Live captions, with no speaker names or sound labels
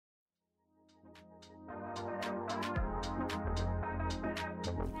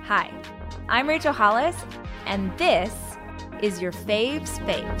Hi, I'm Rachel Hollis, and this is your Fave's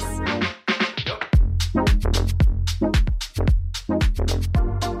Faves.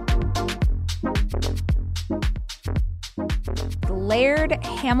 Laird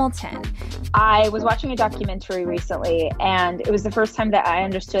Hamilton. I was watching a documentary recently, and it was the first time that I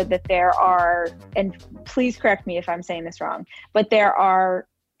understood that there are, and please correct me if I'm saying this wrong, but there are,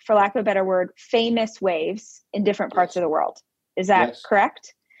 for lack of a better word, famous waves in different parts of the world. Is that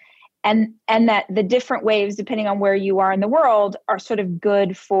correct? And that the different waves, depending on where you are in the world, are sort of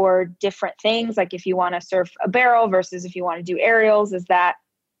good for different things. Like if you want to surf a barrel versus if you want to do aerials. Is that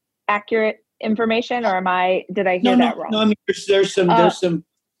accurate information, or did I hear that wrong? No, I mean, there's some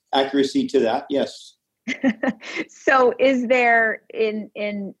accuracy to that. Yes. So is there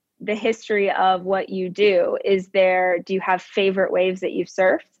in the history of what you do, do you have favorite waves that you've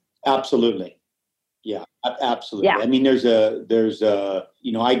surfed? Absolutely. Yeah, absolutely. Yeah. I mean, there's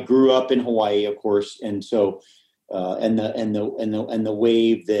I grew up in Hawaii, of course. And so, and the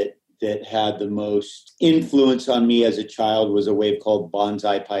wave that had the most influence on me as a child was a wave called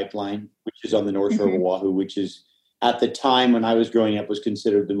Bonsai Pipeline, which is on the North Shore of Oahu, which is at the time when I was growing up was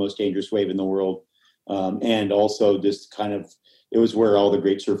considered the most dangerous wave in the world. And also it was where all the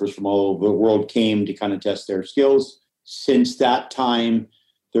great surfers from all over the world came to kind of test their skills. Since that time,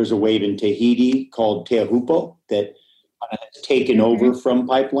 there's a wave in Tahiti called Teahupo that has taken over from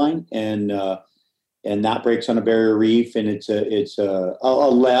Pipeline, and that breaks on a barrier reef, and it's a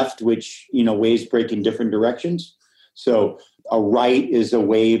left, which waves break in different directions. So a right is a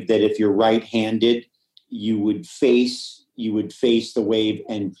wave that if you're right-handed, you would face the wave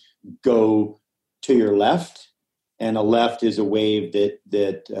and go to your left, and a left is a wave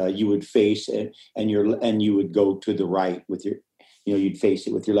that you would face and you would go to the right with your. You'd face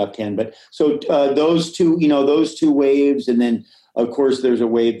it with your left hand. But so those two waves. And then of course there's a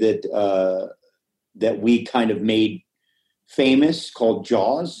wave that we kind of made famous called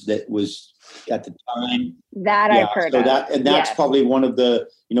Jaws. That was at the time that I've heard of. That's probably one of the,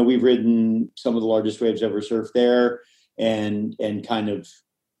 we've ridden some of the largest waves ever surfed there and kind of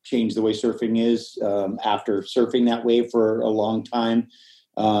changed the way surfing is after surfing that wave for a long time.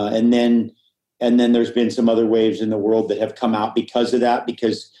 And then there's been some other waves in the world that have come out because of that,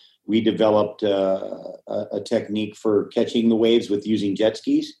 because we developed a technique for catching the waves with using jet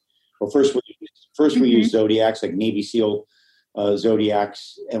skis. Well, first we used Zodiacs, like Navy SEAL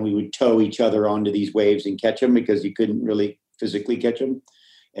Zodiacs, and we would tow each other onto these waves and catch them because you couldn't really physically catch them.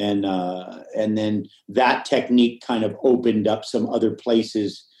 And then that technique kind of opened up some other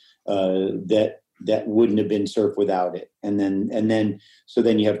places that wouldn't have been surfed without it. And then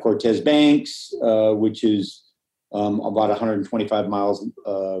you have Cortez Banks, which is about 125 miles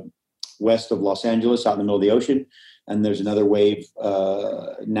west of Los Angeles, out in the middle of the ocean. And there's another wave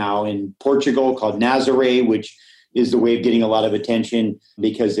now in Portugal called Nazaré, which is the wave getting a lot of attention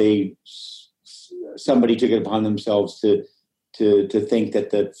because somebody took it upon themselves to think that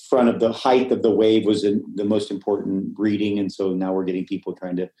the height of the wave was the most important reading. And so now we're getting people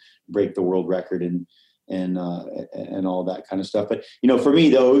trying to break the world record and all that kind of stuff. But, for me,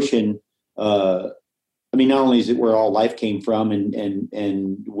 the ocean, not only is it where all life came from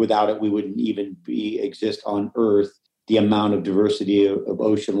and without it, we wouldn't even exist on Earth. The amount of diversity of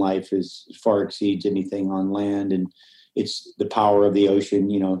ocean life far exceeds anything on land. And it's the power of the ocean,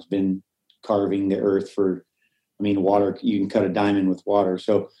 it's been carving the Earth for, water, you can cut a diamond with water.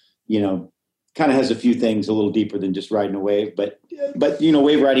 So, kind of has a few things a little deeper than just riding a wave, but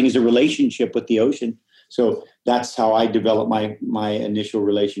wave riding is a relationship with the ocean. So that's how I developed my initial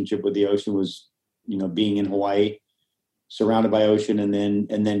relationship with the ocean was, being in Hawaii, surrounded by ocean, and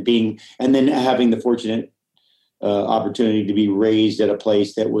then having the fortunate opportunity to be raised at a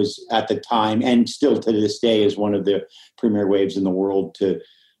place that was at the time and still to this day is one of the premier waves in the world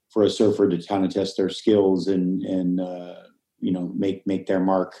for a surfer to kind of test their skills and make their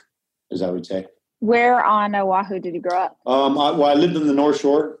mark, as I would say. Where on Oahu did you grow up? I lived in the North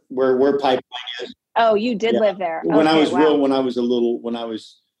Shore where Pipeline is. Oh, you did live there. When I was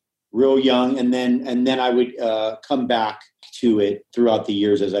real young, and then I would come back to it throughout the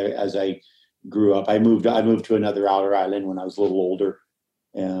years as I grew up. I moved to another outer island when I was a little older.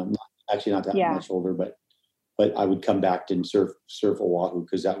 Actually not that much older, but I would come back and surf Oahu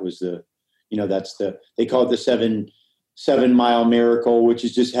because that was they call it the 7 mile miracle, which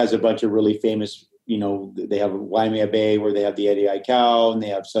just has a bunch of really famous, they have Waimea Bay where they have the Eddie Aikau, and they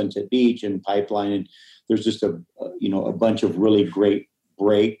have Sunset Beach and Pipeline. And there's just a bunch of really great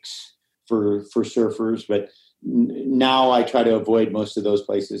breaks for surfers. But now I try to avoid most of those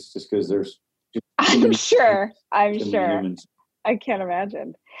places just because there's I'm sure. Humans. I can't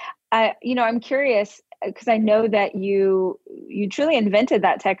imagine. I'm curious because I know that you truly invented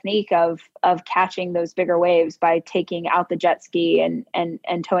that technique of catching those bigger waves by taking out the jet ski and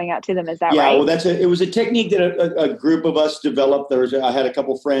towing out to them. Is that Yeah, right? well, it was a technique that a group of us developed. I had a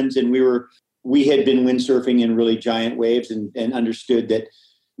couple friends, and we had been windsurfing in really giant waves, and understood that,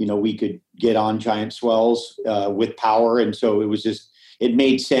 we could get on giant swells with power, and so it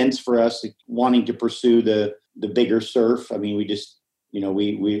made sense for us wanting to pursue the bigger surf. I mean, we just,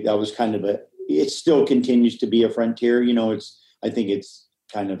 that was kind of it still continues to be a frontier. I think it's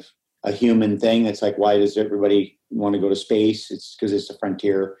kind of a human thing. It's like, why does everybody want to go to space? It's because it's a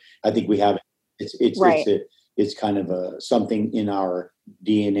frontier. I think we have it's right. it's kind of something in our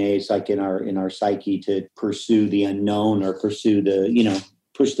DNA. It's like in our psyche to pursue the unknown or pursue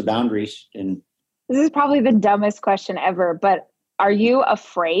push the boundaries. And this is probably the dumbest question ever, but are you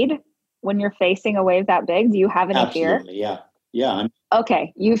afraid when you're facing a wave that big? Do you have any fear? Absolutely, yeah.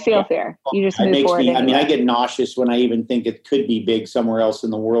 Okay, you feel fear. You just move forward. I get nauseous when I even think it could be big somewhere else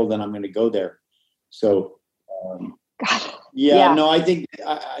in the world, and I'm going to go there. So, no, I think.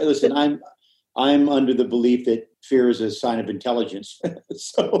 Listen, I'm under the belief that fear is a sign of intelligence.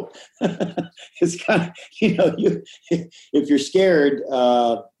 So it's kind of, if you're scared,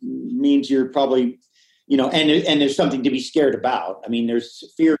 means you're probably, and there's something to be scared about. I mean,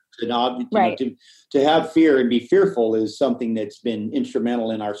 there's fear. Right. To have fear and be fearful is something that's been instrumental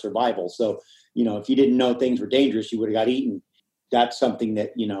in our survival. So, if you didn't know things were dangerous, you would have got eaten. That's something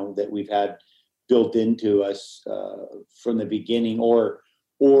that, that we've had built into us from the beginning, or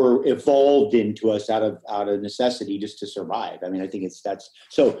evolved into us out of necessity just to survive. I mean, I think that's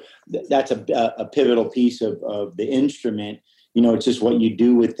a pivotal piece of the instrument. It's just what you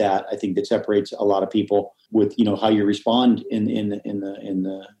do with that. I think that separates a lot of people with, how you respond in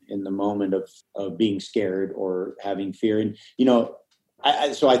the moment of being scared or having fear. And,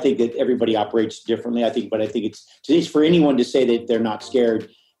 so I think that everybody operates differently. I think it's for anyone to say that they're not scared.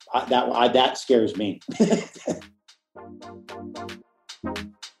 That scares me.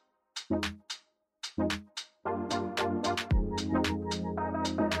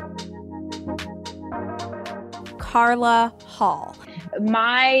 Carla Hall.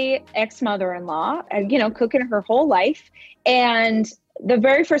 My ex-mother-in-law, cooking her whole life. And the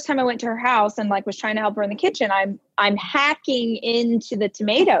very first time I went to her house and was trying to help her in the kitchen, I'm hacking into the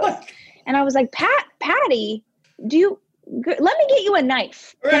tomatoes. And I was like, Patty, let me get you a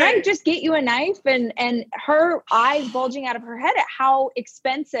knife. Right. Can I just get you a knife? And her eyes bulging out of her head at how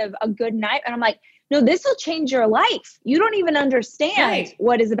expensive a good knife. And I'm like, no, this will change your life. You don't even understand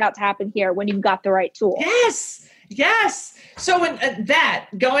what is about to happen here when you've got the right tool. Yes. So when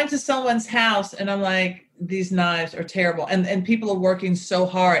going to someone's house and I'm like, these knives are terrible. And people are working so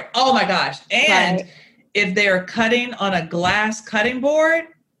hard. Oh my gosh. And if they're cutting on a glass cutting board.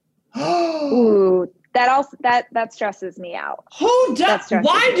 Ooh, that stresses me out. Who does?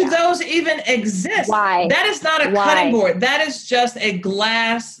 Why do those even exist? Why? That is not a cutting board. That is just a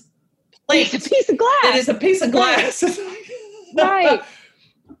glass plate. It's a piece of glass. It is a piece of glass. Right.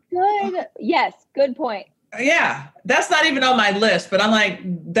 Good. Yes. Good point. Yeah. That's not even on my list, but I'm like,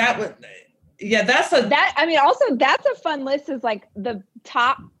 that's a fun list is like the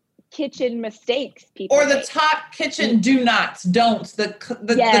top kitchen mistakes people or the make. top kitchen don'ts,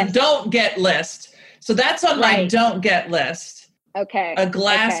 the don't get list. So that's on my don't get list. Okay. A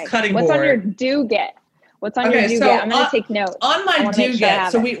glass cutting board. What's on your do get? What's on your do get? I'm going to take notes. On my do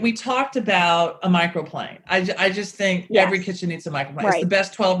get, so we talked about a microplane. I just think every kitchen needs a microplane. Right. It's the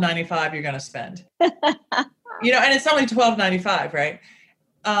best $12.95 you're going to spend. And it's only $12.95, right?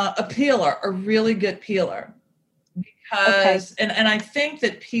 A peeler, a really good peeler. Because, and I think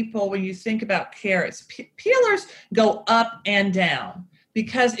that people, when you think about carrots, peelers go up and down.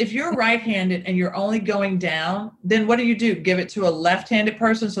 Because if you're right-handed and you're only going down, then what do? Give it to a left-handed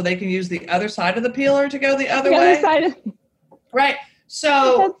person so they can use the other side of the peeler to go the other way? Right.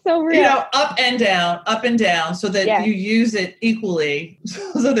 So, that's so real. Up and down so that you use it equally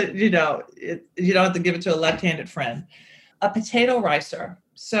so that, you don't have to give it to a left-handed friend. A potato ricer.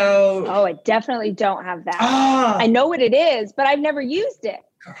 So. Oh, I definitely don't have that. I know what it is, but I've never used it.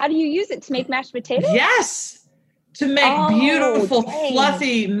 How do you use it to make mashed potatoes? Yes. To make beautiful,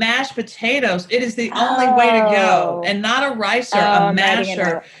 fluffy mashed potatoes. It is the only way to go. And not a ricer, a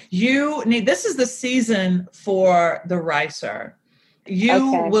masher. This is the season for the ricer.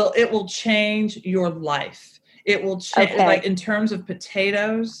 It will change your life. It will change, like in terms of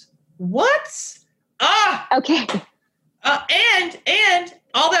potatoes. What? Okay. And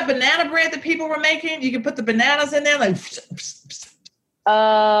all that banana bread that people were making, you can put the bananas in there like.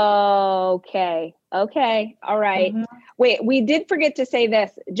 Okay. Okay. All right. Mm-hmm. Wait, we did forget to say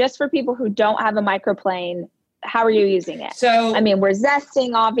this. Just for people who don't have a microplane, how are you using it? So, I mean, we're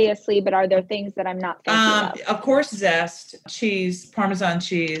zesting, obviously, but are there things that I'm not thinking of? Of course, zest, cheese, Parmesan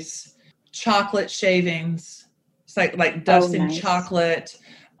cheese, chocolate shavings. It's like dusting chocolate.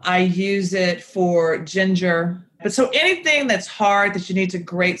 I use it for ginger. But so anything that's hard that you need to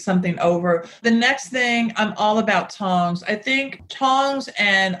grate something over. The next thing, I'm all about tongs. I think tongs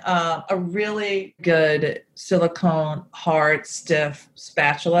and a really good silicone, hard, stiff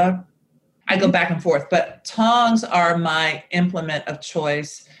spatula. I go back and forth, but tongs are my implement of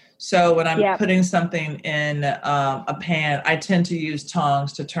choice. So when I'm putting something in a pan, I tend to use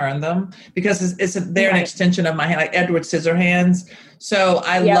tongs to turn them because they're an extension of my hand, like Edward Scissorhands. So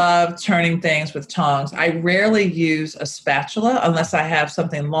I love turning things with tongs. I rarely use a spatula unless I have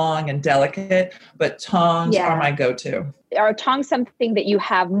something long and delicate, but tongs are my go-to. Are tongs something that you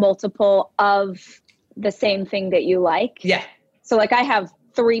have multiple of the same thing that you like? Yeah. So like I have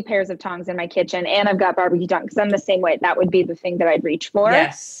 3 pairs of tongs in my kitchen and I've got barbecue tongs because I'm the same way. That would be the thing that I'd reach for.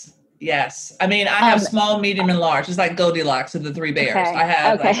 Yes. I mean, I have small, medium, and large. It's like Goldilocks of the 3 bears. Okay. I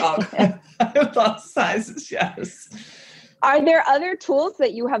have all sizes. Yes. Are there other tools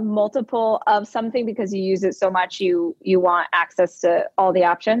that you have multiple of something because you use it so much you want access to all the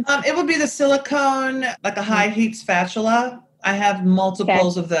options? It would be the silicone, like a high heat spatula. I have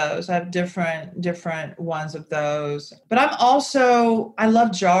multiples of those. I have different ones of those. But I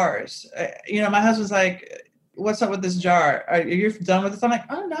love jars. My husband's like, what's up with this jar? Are you done with this? I'm like,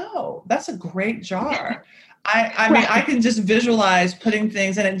 oh no, that's a great jar. I mean, I can just visualize putting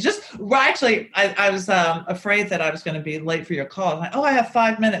things in it. I was afraid that I was going to be late for your call. I'm like, I have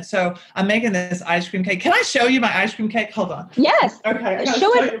 5 minutes. So I'm making this ice cream cake. Can I show you my ice cream cake? Hold on. Yes. Okay.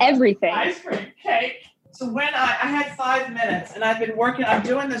 Show us everything. Ice cream cake. So when I had 5 minutes and I'm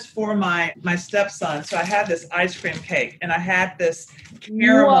doing this for my stepson. So I had this ice cream cake and I had this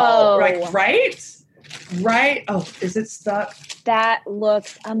caramel, right? Oh, is it stuck? That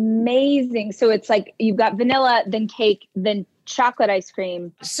looks amazing. So it's like you've got vanilla, then cake, then chocolate ice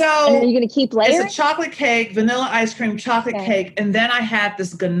cream. So and then you're going to keep layering? It's a chocolate cake, vanilla ice cream, chocolate cake. And then I had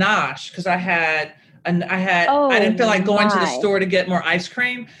this ganache because I didn't feel like going to the store to get more ice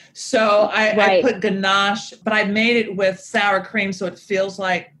cream. So I put ganache, but I made it with sour cream so it feels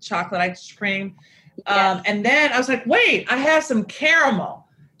like chocolate ice cream. Yes. And then I was like, wait, I have some caramel.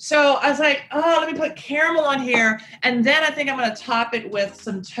 So I was like, let me put caramel on here. And then I think I'm going to top it with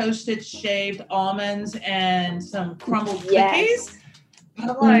some toasted shaved almonds and some crumbled cookies. But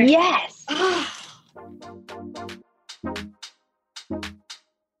I'm like, yes.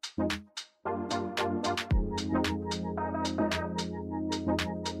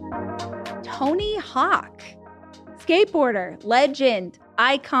 Tony Hawk, skateboarder, legend,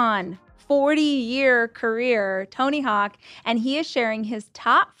 icon, 40-year career, Tony Hawk, and he is sharing his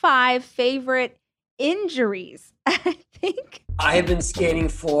top 5 favorite injuries. I think I have been skating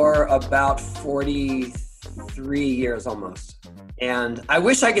for about 43 years almost. And I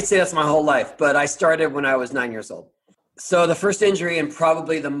wish I could say that's my whole life, but I started when I was 9 years old. So the first injury, and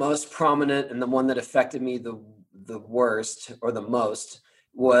probably the most prominent and the one that affected me the worst or the most,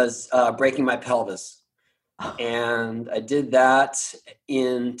 was breaking my pelvis. And I did that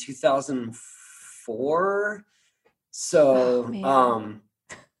in 2004. So,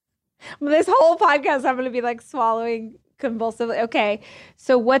 this whole podcast, I'm going to be like swallowing convulsively. Okay.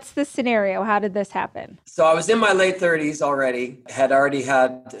 So what's the scenario? How did this happen? So I was in my late 30s already, had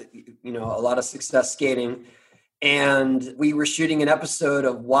a lot of success skating. And we were shooting an episode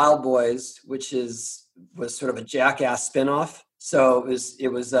of Wild Boys, which was sort of a Jackass spinoff. So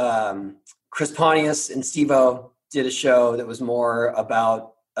it was Chris Pontius and Steve-O did a show that was more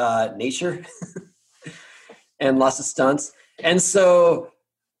about nature and lots of stunts. And so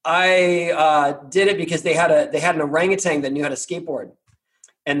I did it because they had an orangutan that knew how to skateboard.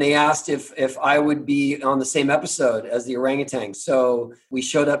 And they asked if I would be on the same episode as the orangutan. So we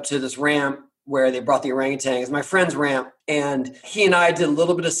showed up to this ramp where they brought the orangutan. It's my friend's ramp. And he and I did a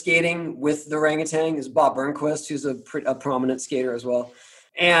little bit of skating with the orangutan. It's Bob Burnquist, who's a prominent skater as well.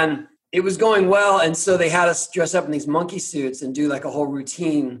 And it was going well. And so they had us dress up in these monkey suits and do like a whole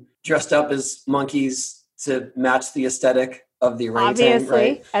routine dressed up as monkeys to match the aesthetic of the orangutan. Obviously,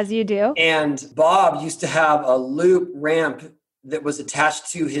 right? As you do. And Bob used to have a loop ramp that was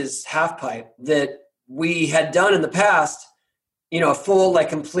attached to his half pipe that we had done in the past, a full, like,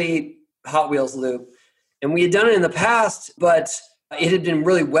 complete Hot Wheels loop. And we had done it in the past, but it had been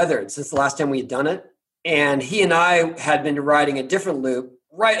really weathered since the last time we had done it. And he and I had been riding a different loop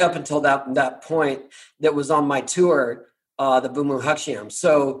right up until that point that was on my tour, the Boom Boom Hucksham.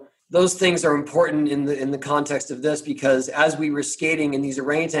 So those things are important in the context of this, because as we were skating in these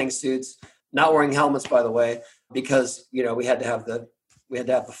orangutan suits, not wearing helmets, by the way, because, you know, we had to have the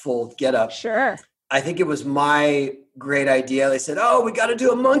full get up. Sure. I think it was my great idea. They said, "Oh, we got to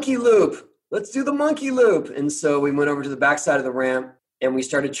do a monkey loop. Let's do the monkey loop." And so we went over to the backside of the ramp and we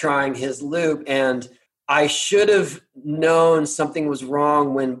started trying his loop. And I should have known something was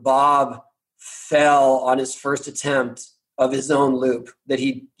wrong when Bob fell on his first attempt of his own loop that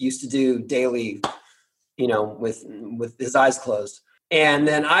he used to do daily, you know, with his eyes closed. And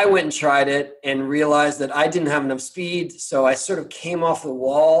then I went and tried it and realized that I didn't have enough speed. So I sort of came off the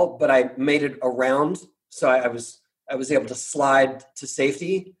wall, but I made it around. So I was able to slide to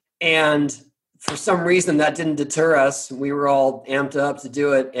safety. And for some reason that didn't deter us. We were all amped up to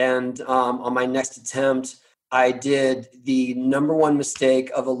do it. And on my next attempt, I did the number one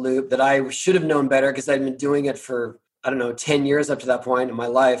mistake of a loop that I should have known better, because I'd been doing it for, 10 years up to that point in my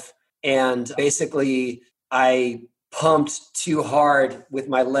life. And basically I pumped too hard with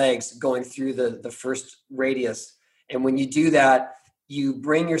my legs going through the first radius. And when you do that, you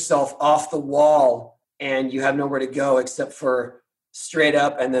bring yourself off the wall and you have nowhere to go except for straight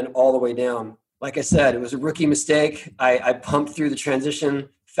up and then all the way down. Like I said, it was a rookie mistake. I pumped through the transition,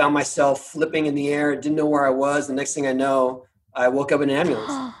 found myself flipping in the air, didn't know where I was. The next thing I know, I woke up in an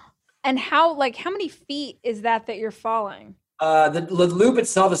ambulance. And how many feet is that you're falling? The loop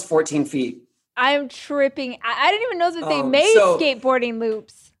itself is 14 feet. I'm tripping. I didn't even know that they made skateboarding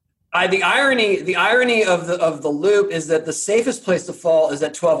loops. The irony of the loop is that the safest place to fall is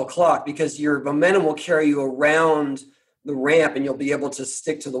at 12 o'clock, because your momentum will carry you around the ramp and you'll be able to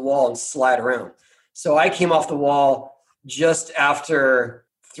stick to the wall and slide around. So I came off the wall just after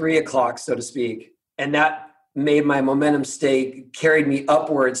 3 o'clock, so to speak. And that made my momentum carried me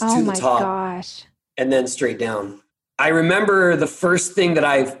upwards to the top. Oh my gosh. And then straight down. I remember the first thing that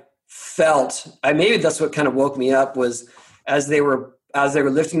I felt, maybe that's what kind of woke me up, was as they were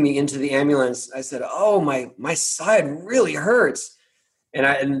lifting me into the ambulance, I said, "Oh, my side really hurts." And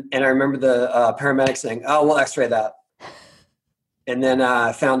I remember the paramedic saying, "Oh, we'll x-ray that." And then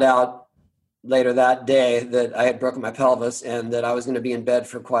I found out later that day that I had broken my pelvis and that I was going to be in bed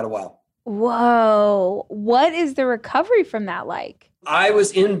for quite a while. Whoa. What is the recovery from that like? I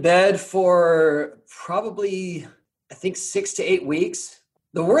was in bed for probably, I think, 6 to 8 weeks.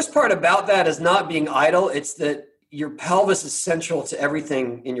 The worst part about that is not being idle. It's that your pelvis is central to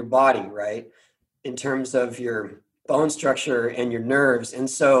everything in your body, right? In terms of your bone structure and your nerves. And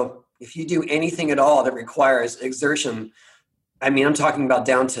so if you do anything at all that requires exertion, I'm talking about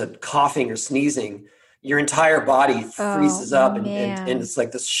down to coughing or sneezing, your entire body freezes up and it's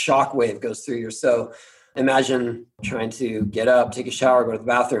like this shock wave goes through you. So imagine trying to get up, take a shower, go to the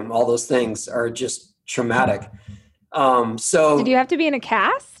bathroom. All those things are just traumatic. So did you have to be in a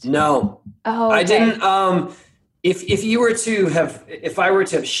cast? No. Oh, okay. I didn't. If I were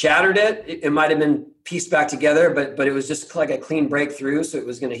to have shattered it, it might have been pieced back together, but it was just like a clean breakthrough, so it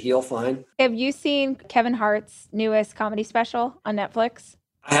was going to heal fine. Have you seen Kevin Hart's newest comedy special on Netflix?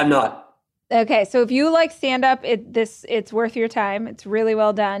 I have not. Okay, so if you like stand-up, it's worth your time. It's really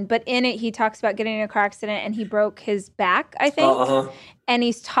well done. But in it, he talks about getting in a car accident and he broke his back, I think. And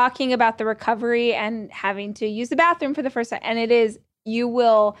he's talking about the recovery and having to use the bathroom for the first time. And it is, you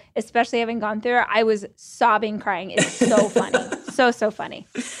will, especially having gone through it, I was sobbing, crying. It's so funny. So funny.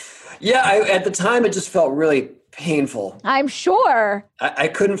 Yeah, at the time, it just felt really painful. I'm sure. I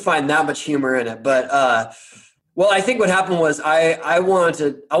couldn't find that much humor in it. But well, I think what happened was I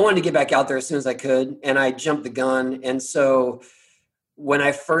wanted to get back out there as soon as I could, and I jumped the gun. And so when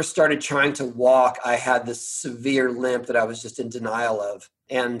I first started trying to walk, I had this severe limp that I was just in denial of.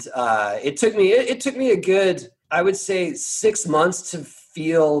 And it took me a good, I would say, 6 months to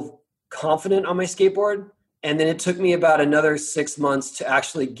feel confident on my skateboard. And then it took me about another 6 months to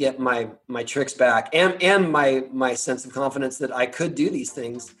actually get my tricks back and my sense of confidence that I could do these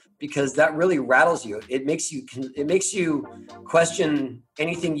things, because that really rattles you. It makes you question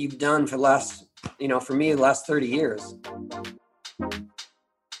anything you've done for for me, the last 30 years.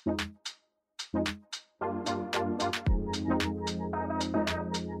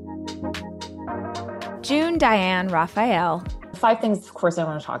 June Diane Raphael. 5 things, of course, I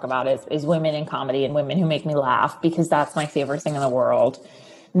want to talk about is women in comedy and women who make me laugh, because that's my favorite thing in the world.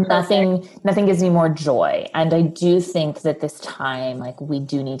 Nothing gives me more joy. And I do think that this time, we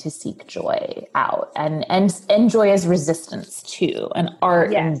do need to seek joy out and joy as resistance too, and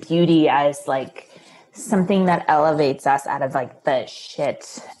art and beauty as something that elevates us out of the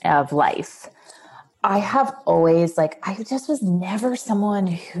shit of life. I have always I just was never someone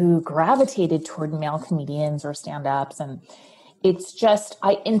who gravitated toward male comedians or stand-ups. it's just,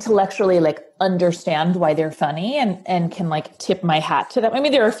 I intellectually like understand why they're funny and can like tip my hat to them. I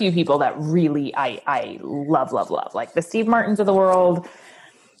mean, there are a few people that really I love, like the Steve Martins of the world,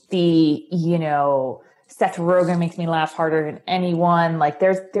 the, you know, Seth Rogen makes me laugh harder than anyone. Like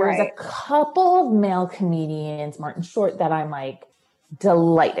there's a couple of male comedians, Martin Short, that I'm like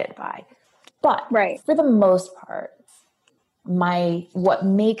delighted by. But for the most part, what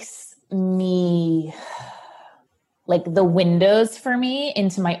makes me like the windows for me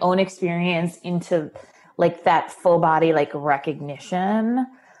into my own experience, into like that full body, like recognition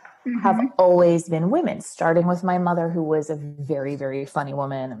have always been women, starting with my mother, who was a very, very funny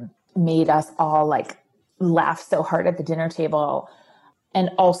woman and made us all like laugh so hard at the dinner table, and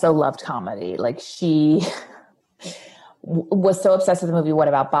also loved comedy. Like she was so obsessed with the movie What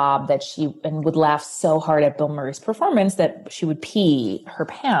About Bob that and would laugh so hard at Bill Murray's performance that she would pee her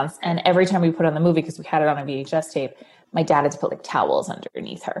pants. And every time we put on the movie, because we had it on a VHS tape, my dad had to put like towels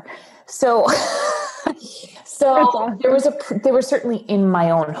underneath her. So awesome. there was certainly in my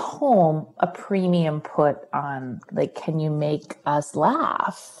own home a premium put on like, can you make us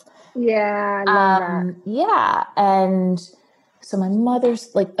laugh? Yeah, I love that. Yeah. And so my mother's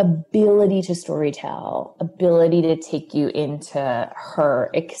like ability to storytell, ability to take you into her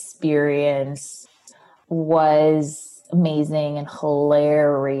experience was amazing and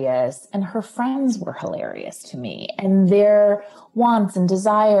hilarious. And her friends were hilarious to me, and their wants and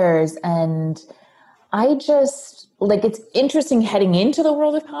desires. And I just like, it's interesting heading into the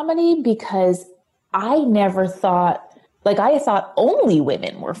world of comedy because I never thought, like, I thought only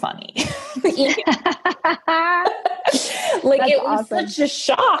women were funny. Like, that's it was awesome. Such a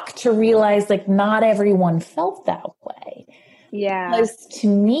shock to realize, like, not everyone felt that way. Yeah. Because to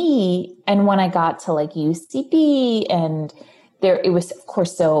me, and when I got to, like, UCB, and it was, of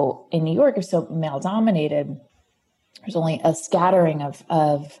course, so in New York, it was so male-dominated. There's only a scattering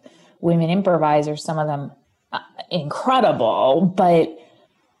of women improvisers, some of them incredible, but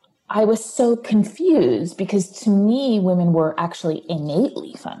I was so confused because to me, women were actually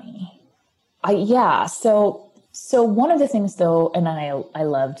innately funny. So one of the things though, and I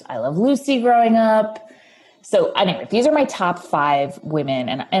love Lucy growing up. So anyway, these are my top 5 women.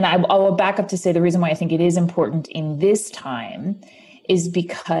 And I will back up to say the reason why I think it is important in this time is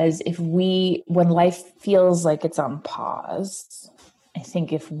because when life feels like it's on pause, I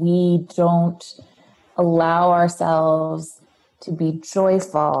think if we don't allow ourselves to be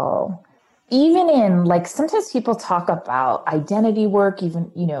joyful, even in like, sometimes people talk about identity work,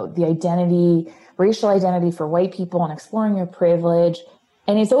 even, you know, the racial identity for white people and exploring your privilege.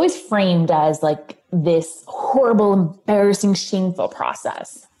 And it's always framed as like this horrible, embarrassing, shameful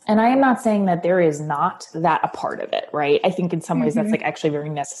process. And I am not saying that there is not that a part of it, right? I think in some ways that's like actually very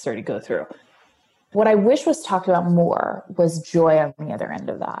necessary to go through. What I wish was talked about more was joy on the other end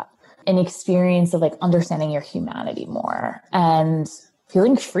of that. An experience of like understanding your humanity more and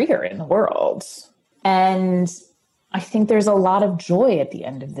feeling freer in the world. And I think there's a lot of joy at the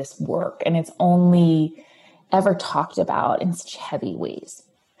end of this work, and it's only ever talked about in such heavy ways.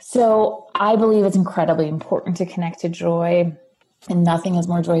 So I believe it's incredibly important to connect to joy, and nothing is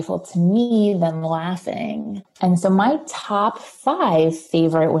more joyful to me than laughing. And so my top 5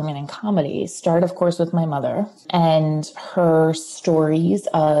 favorite women in comedy start, of course, with my mother and her stories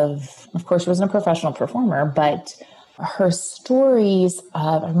of course, she wasn't a professional performer, but her stories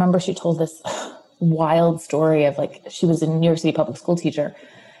of, I remember she told this wild story of like, she was a New York City public school teacher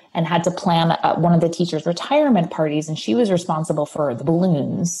and had to plan one of the teachers' retirement parties, and she was responsible for the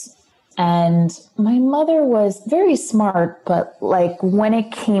balloons. And my mother was very smart, but like when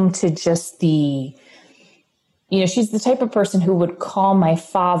it came to just she's the type of person who would call my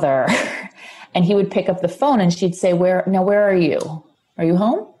father and he would pick up the phone and she'd say, where are you? Are you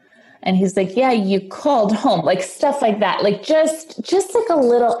home? And he's like, yeah, you called home, like stuff like that. Like just like a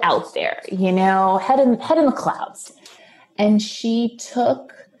little out there, you know, head in the clouds. And she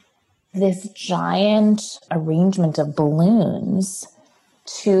took this giant arrangement of balloons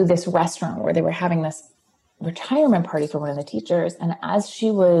to this restaurant where they were having this retirement party for one of the teachers. And as she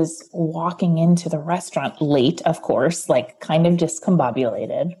was walking into the restaurant late, of course, like kind of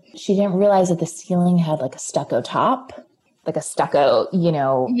discombobulated, she didn't realize that the ceiling had like a stucco top, like a stucco,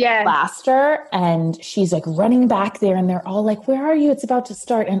 plaster. And she's like running back there and they're all like, where are you? It's about to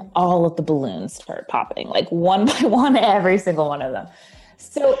start. And all of the balloons start popping, like one by one, every single one of them.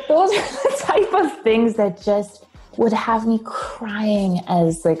 So those are the type of things that just would have me crying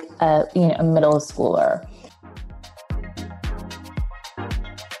as like a middle schooler.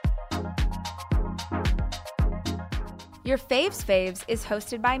 Your Faves Faves is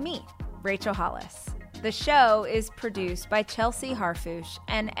hosted by me, Rachel Hollis. The show is produced by Chelsea Harfouche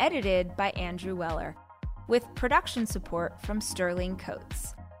and edited by Andrew Weller, with production support from Sterling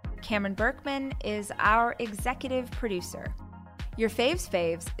Coates. Cameron Berkman is our executive producer. Your Faves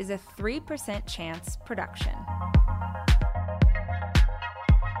Faves is a 3% Chance production.